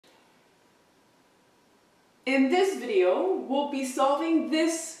In this video, we'll be solving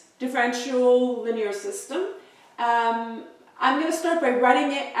this differential linear system. I'm going to start by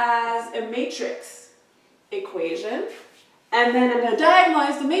writing it as a matrix equation, and then I'm going to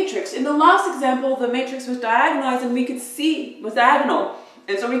diagonalize the matrix. In the last example, the matrix was diagonalized and we could see, was diagonal,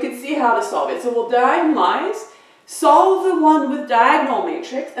 and so we could see how to solve it. So we'll diagonalize, solve the one with diagonal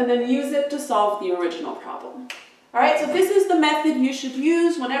matrix, and then use it to solve the original problem. Alright, so this is the method you should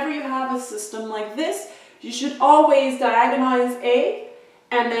use whenever you have a system like this. You should always diagonalize A,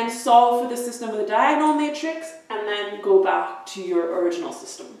 and then solve for the system with a diagonal matrix, and then go back to your original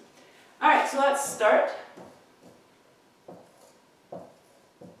system. Alright, so let's start.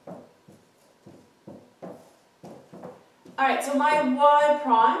 Alright, so my y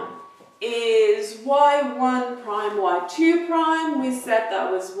prime is y1 prime, y2 prime. We said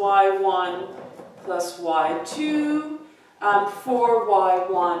that was y1 plus y2,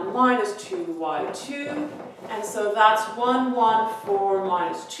 4y1 minus 2y2. And so that's 1, 1, 4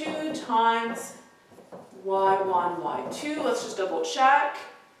 minus 2 times y1, y2. Let's just double check.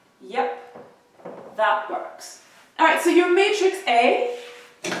 Yep, that works. Alright, so your matrix A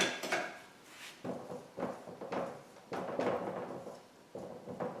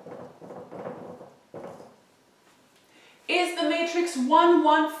is the matrix 1,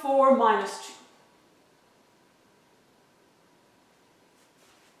 1, 4 minus 2.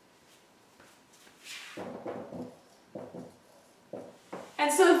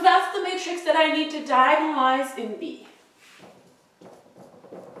 And so that's the matrix that I need to diagonalize in B.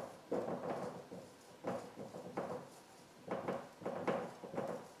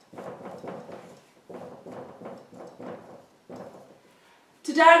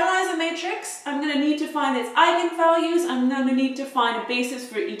 To diagonalize a matrix, I'm going to need to find its eigenvalues. I'm going to need to find a basis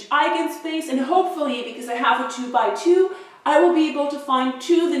for each eigenspace, and hopefully, because I have a 2 by 2, I will be able to find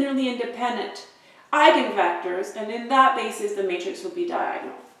two linearly independent eigenvectors, and in that basis, the matrix will be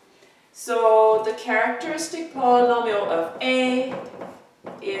diagonal. So the characteristic polynomial of A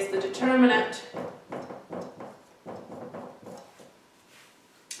is the determinant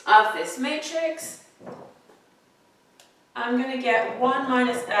of this matrix. I'm going to get 1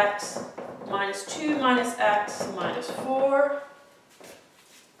 minus x minus 2 minus x minus 4.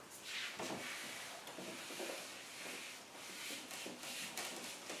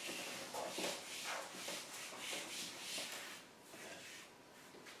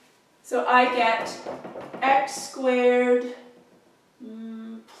 So I get x squared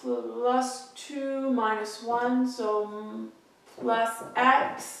plus 2 minus 1, so plus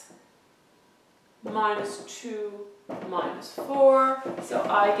x minus 2 minus 4. So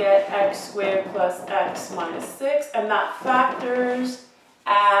I get x squared plus x minus 6, and that factors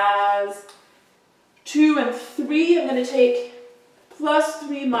as 2 and 3. I'm going to take plus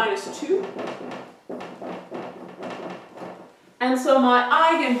 3 minus 2. And so my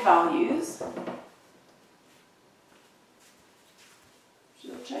eigenvalues, so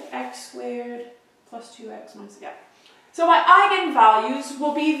check x squared plus 2x minus, yeah. So my eigenvalues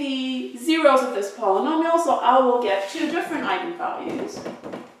will be the zeros of this polynomial, so I will get two different eigenvalues.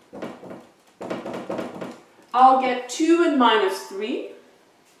 I'll get 2 and minus 3.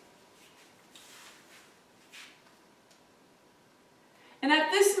 And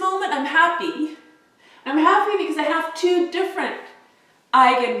at this moment, I'm happy. I'm happy because I have two different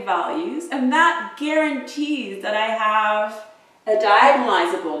eigenvalues, and that guarantees that I have a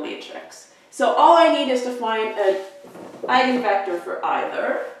diagonalizable matrix. So all I need is to find an eigenvector for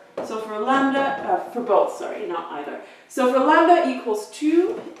either. So for lambda, for both, sorry, not either. So for lambda equals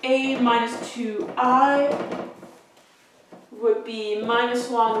 2, a minus 2I would be minus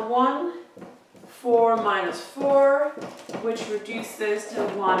 1, 1, 4 minus 4, which reduces to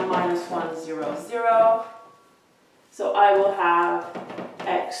 1 minus 1, 0, 0. So I will have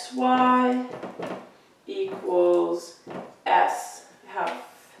xy equals s. I have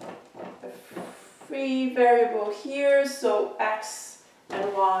a free variable here, so x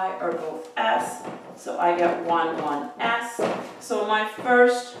and y are both s. So I get 1, 1, s. So my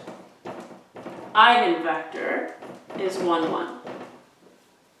first eigenvector is 1, 1.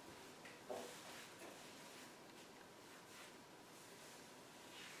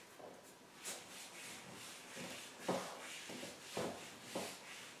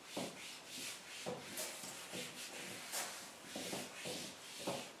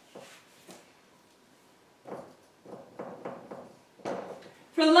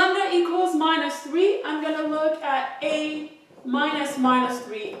 For lambda equals minus 3, I'm going to look at a minus minus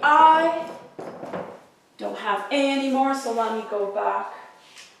 3I. Don't have a anymore, so let me go back.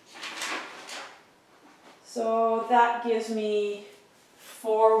 So that gives me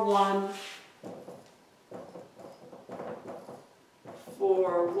 4, 1,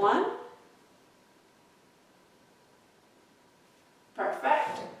 4, 1.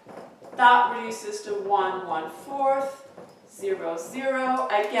 Perfect. That reduces to 1, 1/4, 0, 0.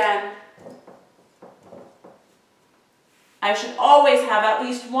 Again, I should always have at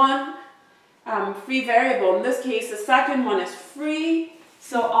least one free variable. In this case, the second one is free,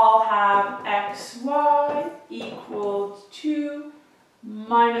 so I'll have xy equals 2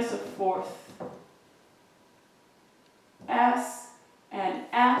 minus 1/4 s and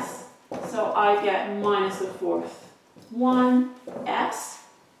s, so I get minus 1/4 1 s.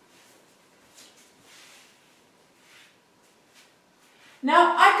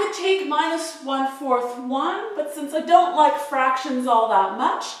 Now I could take minus 1/4 1, but since I don't like fractions all that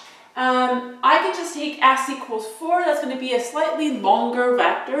much, I could just take s equals 4. That's going to be a slightly longer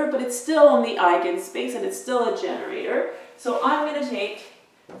vector, but it's still in the eigenspace and it's still a generator. So I'm going to take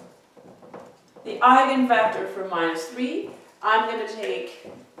the eigenvector for minus 3. I'm going to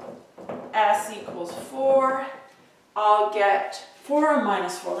take s equals 4. I'll get 4 or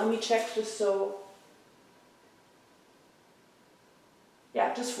minus 4. Let me check just so.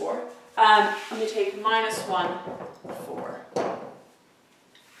 Yeah, just 4. I'm going to take minus 1, 4.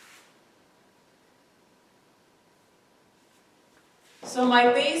 So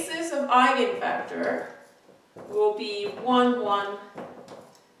my basis of eigenvector will be 1, 1,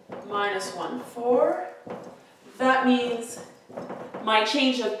 minus 1, 4. That means my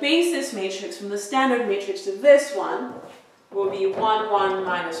change of basis matrix from the standard matrix to this one will be 1, 1,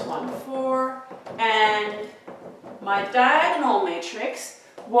 minus 1, 4. And my diagonal matrix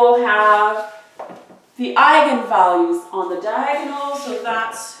will have the eigenvalues on the diagonal, so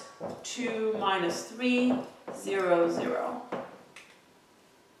that's 2, minus 3, 0, 0.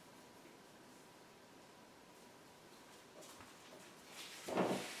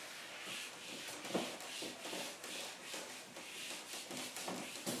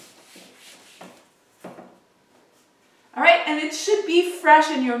 Alright, and it should be fresh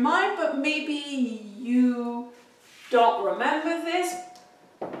in your mind, but maybe you don't remember this.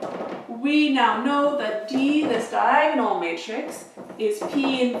 We now know that D, this diagonal matrix, is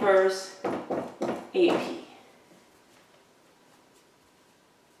P inverse AP.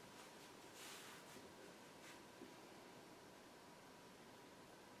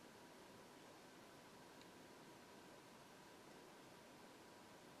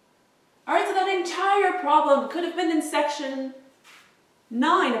 Alright, so that entire problem could have been in section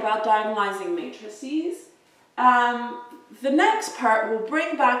 9 about diagonalizing matrices. The next part will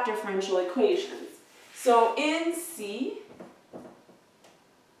bring back differential equations. So in C,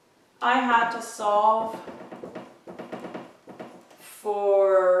 I had to solve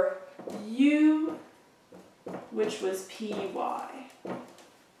for U, which was Py.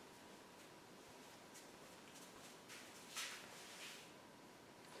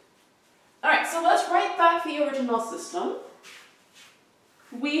 Alright, so let's write back the original system.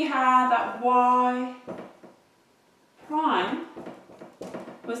 We had that y prime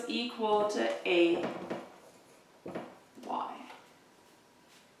was equal to a y.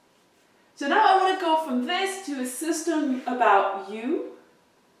 So now I want to go from this to a system about u.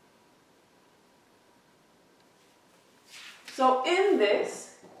 So in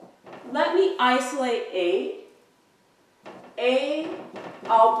this, let me isolate A,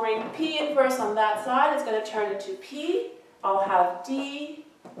 I'll bring P inverse on that side. It's going to turn into P. I'll have D,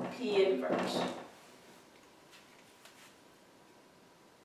 P inverse.